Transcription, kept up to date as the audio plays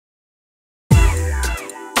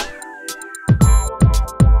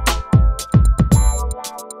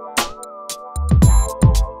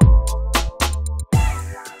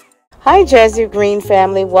Hi Jazigreen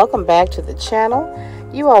Family, welcome back to the channel.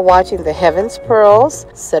 You are watching the Heaven's Pearls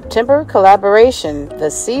September collaboration, The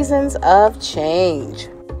Seasons of Change.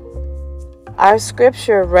 Our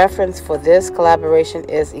scripture reference for this collaboration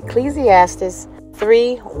is Ecclesiastes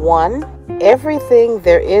 3:1. Everything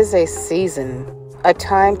there is a season, a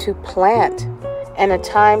time to plant, and a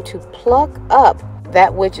time to pluck up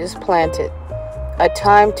that which is planted, a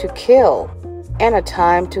time to kill, and a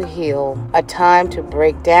time to heal, a time to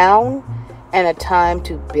break down, and a time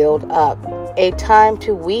to build up, a time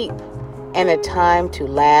to weep, and a time to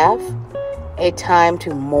laugh, a time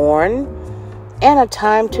to mourn, and a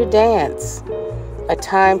time to dance, a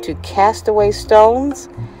time to cast away stones,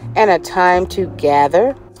 and a time to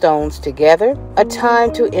gather stones together, a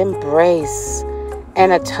time to embrace,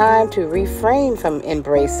 and a time to refrain from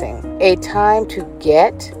embracing, a time to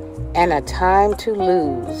get, and a time to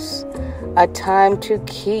lose, a time to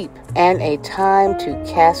keep, and a time to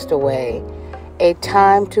cast away, a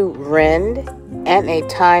time to rend, and a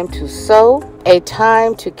time to sow, a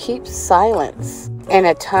time to keep silence, and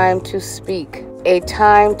a time to speak, a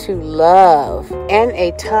time to love, and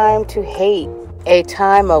a time to hate, a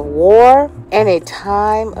time of war, and a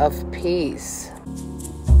time of peace.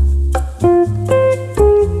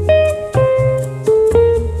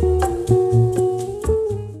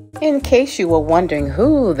 In case you were wondering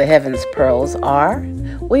who the Heaven's Pearls are,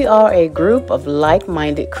 we are a group of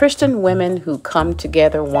like-minded Christian women who come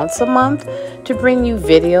together once a month to bring you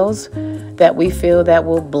videos that we feel that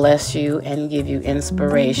will bless you and give you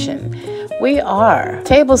inspiration. We are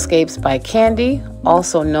Tablescapes by Candy,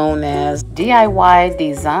 also known as DIY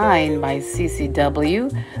Design by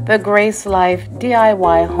CCW, The Grace Life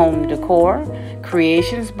DIY Home Decor,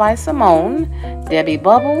 Creations by Simone, Debbie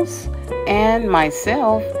Bubbles, and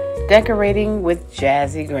myself, Decorating with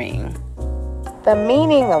Jazigreen. The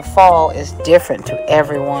meaning of fall is different to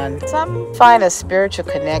everyone. Some find a spiritual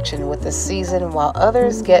connection with the season, while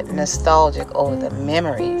others get nostalgic over the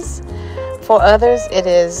memories. For others, it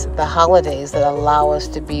is the holidays that allow us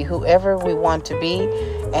to be whoever we want to be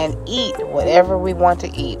and eat whatever we want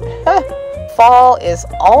to eat. Fall is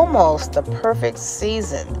almost the perfect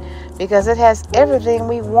season because it has everything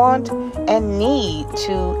we want and need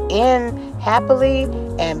to end happily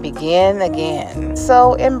and begin again.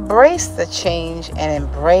 So embrace the change and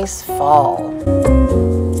embrace fall.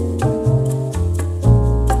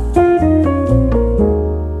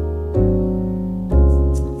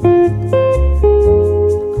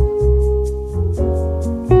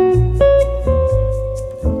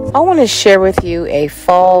 I want to share with you a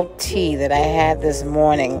fall tea that I had this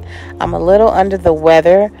morning. I'm a little under the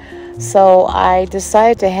weather, so I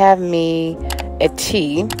decided to have me a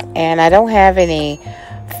tea, and I don't have any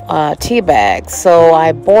tea bags, so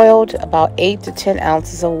I boiled about 8 to 10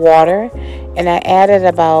 ounces of water, and I added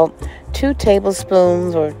about 2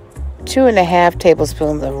 tablespoons or 2.5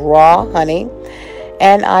 tablespoons of raw honey,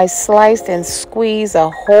 and I sliced and squeezed a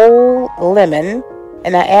whole lemon,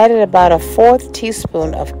 and I added about a 1/4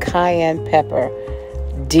 teaspoon of cayenne pepper.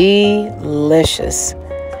 Delicious.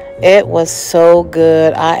 It was so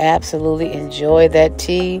good. I absolutely enjoyed that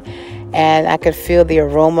tea, and I could feel the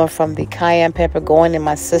aroma from the cayenne pepper going in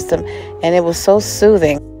my system, and it was so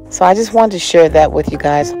soothing. So I just wanted to share that with you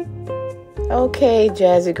guys. Okay,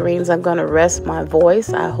 Jazzy Greens, I'm going to rest my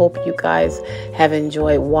voice. I hope you guys have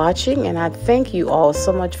enjoyed watching, and I thank you all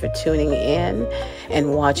so much for tuning in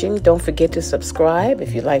and watching. Don't forget to subscribe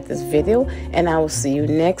if you like this video, and I will see you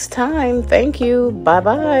next time. Thank you.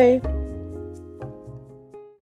 Bye-bye.